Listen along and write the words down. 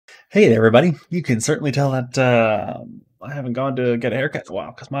Hey there, everybody. You can certainly tell that I haven't gone to get a haircut in a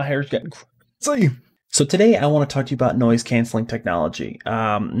while because my hair's getting crazy. So today I want to talk to you about noise canceling technology,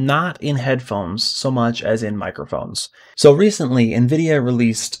 not in headphones so much as in microphones. So recently, NVidia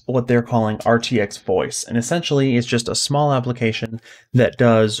released what they're calling RTX Voice, and essentially it's just a small application that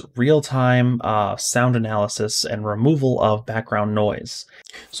does real-time sound analysis and removal of background noise.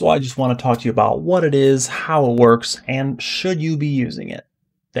 So I just want to talk to you about what it is, how it works, and should you be using it.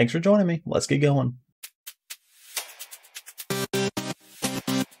 Thanks for joining me. Let's get going.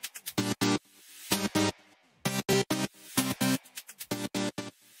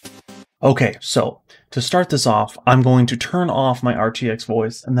 Okay, so to start this off, I'm going to turn off my RTX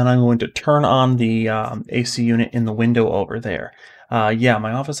voice, and then I'm going to turn on the AC unit in the window over there. Yeah,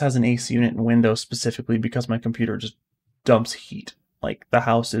 my office has an AC unit in window specifically because my computer just dumps heat. Like, the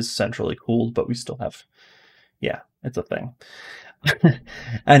house is centrally cooled, but we still have... Yeah, it's a thing.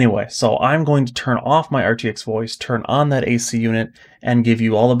 Anyway, so I'm going to turn off my RTX voice, turn on that AC unit, and give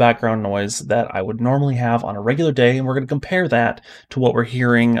you all the background noise that I would normally have on a regular day, and we're going to compare that to what we're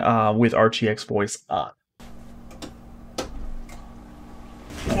hearing with RTX voice on.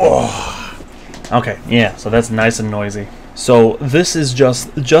 Whoa. Okay, yeah, so that's nice and noisy. So this is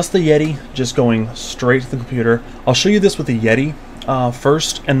just the Yeti, just going straight to the computer. I'll show you this with the Yeti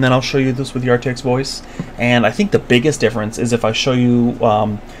first, and then I'll show you this with the RTX voice. And I think the biggest difference is if I show you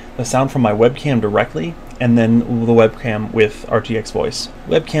the sound from my webcam directly, and then the webcam with RTX voice.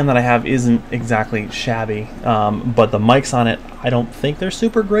 Webcam that I have isn't exactly shabby, but the mics on it, I don't think they're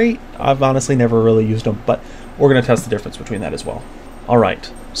super great. I've honestly never really used them, but we're going to test the difference between that as well.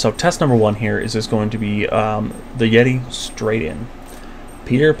 Alright, so test number one here is just going to be the Yeti straight in.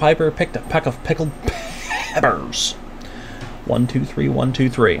 Peter Piper picked a peck of pickled peppers. 1, 2, 3, 1, 2,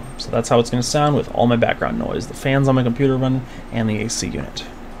 3. So that's how it's going to sound with all my background noise. The fans on my computer running and the AC unit.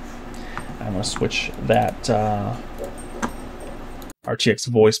 I'm going to switch that RTX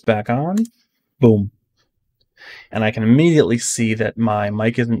voice back on. Boom. And I can immediately see that my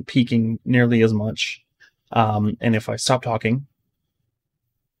mic isn't peaking nearly as much. And if I stop talking,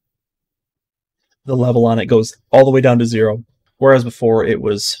 the level on it goes all the way down to 0. Whereas before it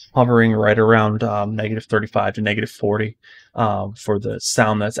was hovering right around -35 to -40 for the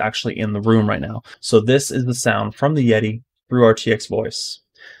sound that's actually in the room right now. So this is the sound from the Yeti through RTX voice.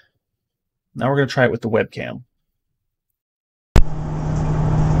 Now we're going to try it with the webcam.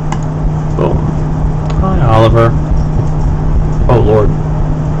 Boom. Hi, Oliver. Oh, Lord.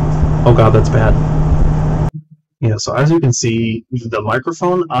 Oh, God, that's bad. Yeah, so as you can see, the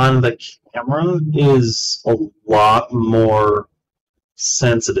microphone on the camera is a lot more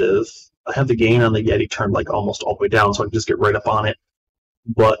sensitive. I have the gain on the Yeti turned like almost all the way down, so I can just get right up on it.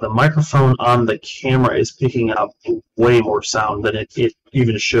 But the microphone on the camera is picking up way more sound than it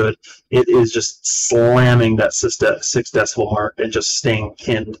even should. It is just slamming that 6 decibel mark and just staying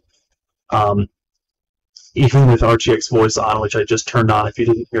pinned. Even with RTX voice on, which I just turned on, if you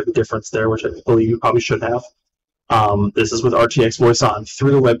didn't hear the difference there, which I believe you probably should have. This is with RTX voice on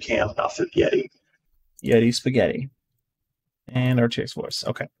through the webcam, not through Yeti. Yeti spaghetti. And RTX voice.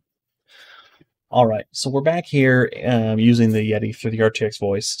 Okay. All right. So we're back here using the Yeti through the RTX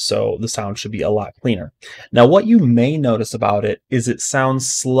voice, so the sound should be a lot cleaner. Now, what you may notice about it is it sounds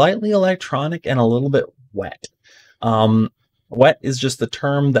slightly electronic and a little bit wet. Wet is just the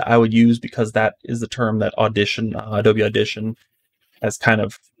term that I would use because that is the term that Adobe Audition has kind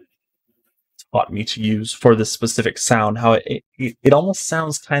of taught me to use for this specific sound. How it almost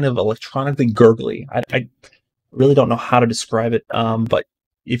sounds kind of electronically gurgly. I really don't know how to describe it, but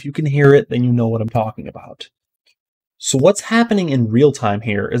if you can hear it, then you know what I'm talking about. So what's happening in real time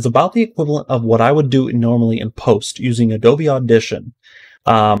here is about the equivalent of what I would do normally in post using Adobe Audition,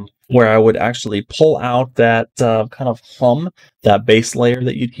 where I would actually pull out that kind of hum, that bass layer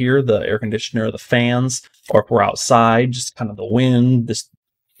that you'd hear, the air conditioner, the fans, or if we're outside, just kind of the wind,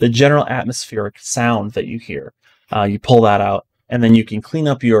 the general atmospheric sound that you hear. You pull that out, and then you can clean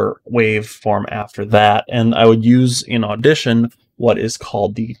up your waveform after that. And I would use in Audition what is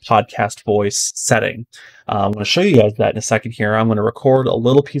called the podcast voice setting. I'm going to show you guys that in a second here. I'm going to record a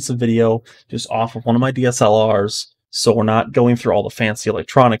little piece of video just off of one of my DSLRs, so we're not going through all the fancy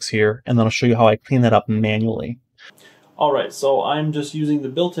electronics here, and then I'll show you how I clean that up manually. Alright, so I'm just using the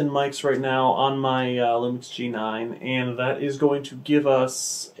built-in mics right now on my Lumix G9, and that is going to give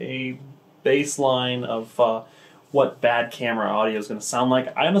us a baseline of what bad camera audio is going to sound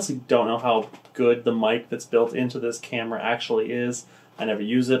like. I honestly don't know how good the mic that's built into this camera actually is. I never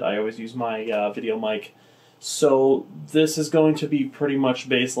use it. I always use my video mic. So this is going to be pretty much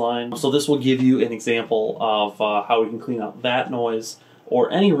baseline. So this will give you an example of how we can clean up that noise or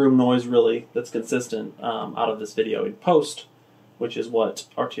any room noise really that's consistent out of this video in post, which is what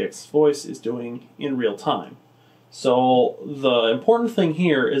RTX voice is doing in real time. So the important thing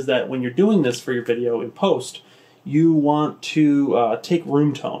here is that when you're doing this for your video in post, you want to take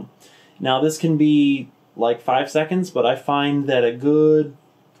room tone. Now this can be like 5 seconds, but I find that a good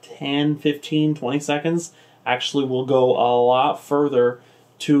 10, 15, 20 seconds actually will go a lot further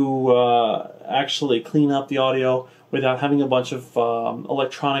to actually clean up the audio without having a bunch of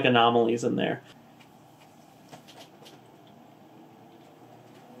electronic anomalies in there.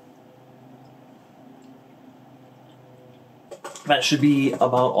 That should be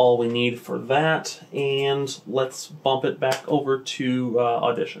about all we need for that, and let's bump it back over to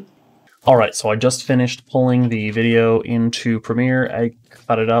Audition. Alright, so I just finished pulling the video into Premiere. I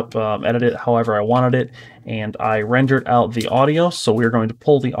cut it up, edited it however I wanted it, and I rendered out the audio. So we're going to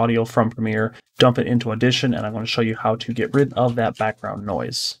pull the audio from Premiere, dump it into Audition, and I'm going to show you how to get rid of that background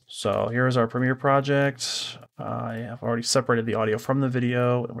noise. So here's our Premiere project. I have already separated the audio from the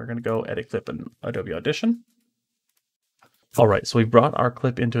video, and we're going to go edit clip in Adobe Audition. Alright, so we brought our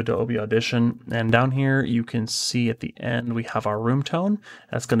clip into Adobe Audition, and down here you can see at the end we have our room tone.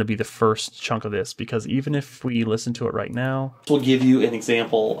 That's going to be the first chunk of this, because even if we listen to it right now, this will give you an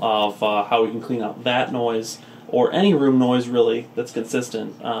example of how we can clean up that noise, or any room noise really that's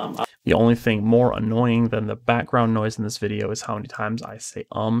consistent. The only thing more annoying than the background noise in this video is how many times I say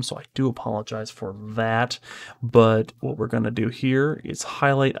so I do apologize for that. But what we're going to do here is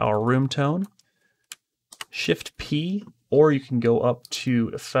highlight our room tone, Shift P, or you can go up to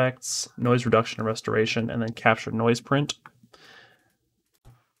Effects, Noise Reduction and Restoration, and then Capture Noise Print.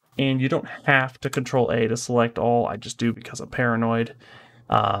 And you don't have to Control A to select all. I just do because I'm paranoid.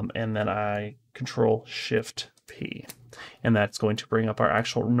 And then I Control Shift P. And that's going to bring up our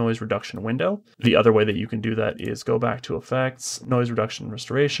actual noise reduction window. The other way that you can do that is go back to Effects, Noise Reduction and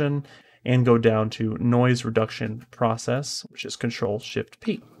Restoration, and go down to Noise Reduction Process, which is Control Shift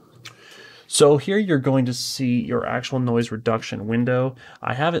P. So here you're going to see your actual noise reduction window.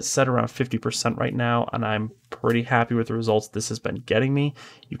 I have it set around 50% right now, and I'm pretty happy with the results this has been getting me.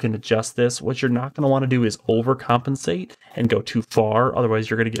 You can adjust this. What you're not going to want to do is overcompensate and go too far. Otherwise,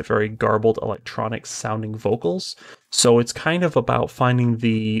 you're going to get very garbled electronic sounding vocals. So it's kind of about finding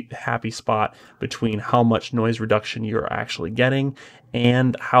the happy spot between how much noise reduction you're actually getting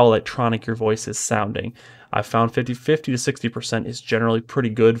and how electronic your voice is sounding. I found 50 to 60% is generally pretty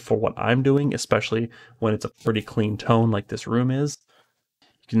good for what I'm doing, especially when it's a pretty clean tone like this room is.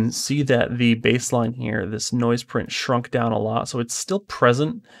 You can see that the baseline here, this noise print shrunk down a lot, so it's still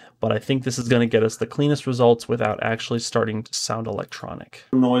present, but I think this is going to get us the cleanest results without actually starting to sound electronic.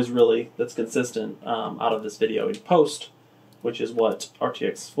 Noise really that's consistent out of this video in post, which is what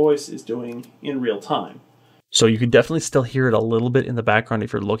RTX voice is doing in real time. So you can definitely still hear it a little bit in the background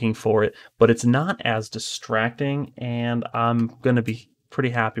if you're looking for it, but it's not as distracting, and I'm going to be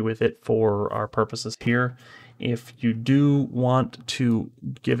pretty happy with it for our purposes here. If you do want to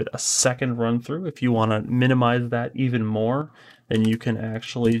give it a second run through, if you want to minimize that even more, then you can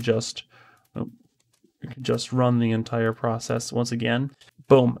actually just run the entire process once again.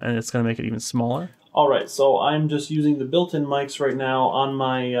 Boom, and it's going to make it even smaller. Alright, so I'm just using the built-in mics right now on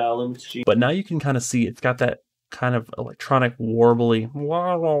my Lumix G. But now you can kind of see it's got that kind of electronic warbly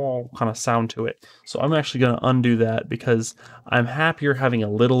kind of sound to it. So I'm actually going to undo that because I'm happier having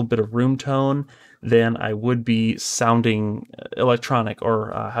a little bit of room tone than I would be sounding electronic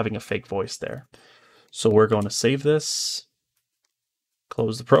or having a fake voice there. So we're going to save this,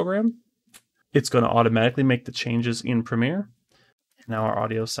 close the program. It's going to automatically make the changes in Premiere. Now our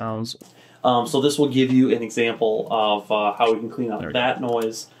audio sounds... So this will give you an example of how we can clean up that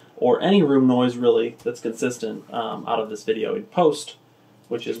noise, or any room noise really that's consistent out of this video in post,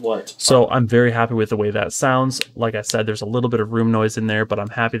 which is what... So I'm very happy with the way that sounds. Like I said, there's a little bit of room noise in there, but I'm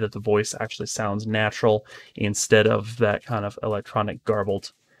happy that the voice actually sounds natural instead of that kind of electronic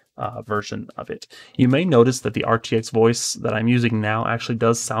garbled version of it. You may notice that the RTX voice that I'm using now actually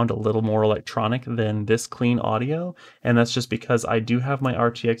does sound a little more electronic than this clean audio, and that's just because I do have my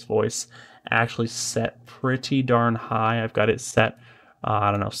RTX voice actually set pretty darn high. I've got it set,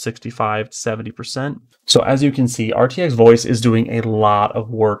 I don't know, 65 to 70%. So as you can see, RTX voice is doing a lot of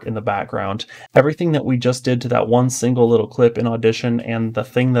work in the background. Everything that we just did to that one single little clip in Audition, and the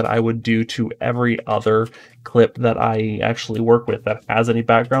thing that I would do to every other clip that I actually work with that has any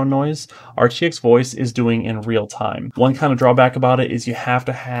background noise, RTX voice is doing in real time. One kind of drawback about it is you have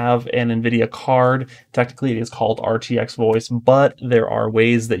to have an NVIDIA card. Technically it is called RTX voice, but there are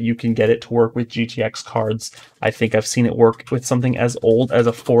ways that you can get it to work with GTX cards. I think I've seen it work with something as old as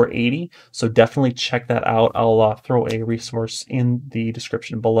a 480, so definitely check that that out, I'll throw a resource in the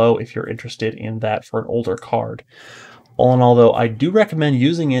description below if you're interested in that for an older card. All in all, though, I do recommend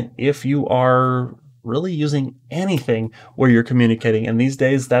using it if you are really using anything where you're communicating. And these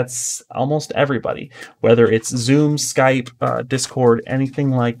days, that's almost everybody, whether it's Zoom, Skype, Discord, anything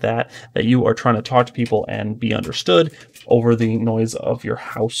like that, that you are trying to talk to people and be understood over the noise of your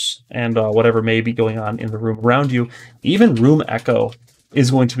house and whatever may be going on in the room around you. Even room echo is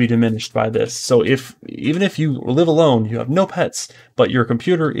going to be diminished by this. So even if you live alone, you have no pets, but your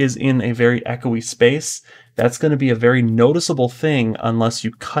computer is in a very echoey space, that's going to be a very noticeable thing unless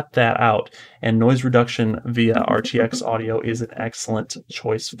you cut that out. And noise reduction via RTX audio is an excellent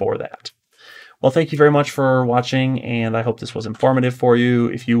choice for that. Well, thank you very much for watching, and I hope this was informative for you.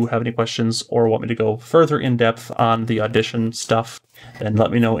 If you have any questions or want me to go further in depth on the Audition stuff, then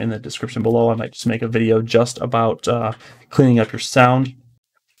let me know in the description below. I might just make a video just about cleaning up your sound.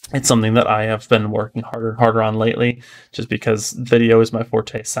 It's something that I have been working harder and harder on lately, just because video is my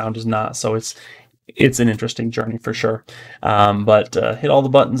forte, sound is not. So it's an interesting journey for sure. But hit all the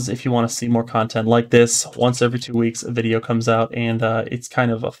buttons if you want to see more content like this. Once every 2 weeks, a video comes out, and it's kind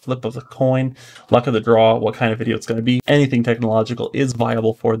of a flip of the coin, luck of the draw, what kind of video it's going to be. Anything technological is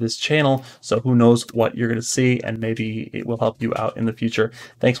viable for this channel, so who knows what you're going to see, and maybe it will help you out in the future.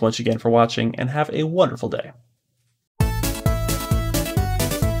 Thanks once again for watching, and have a wonderful day.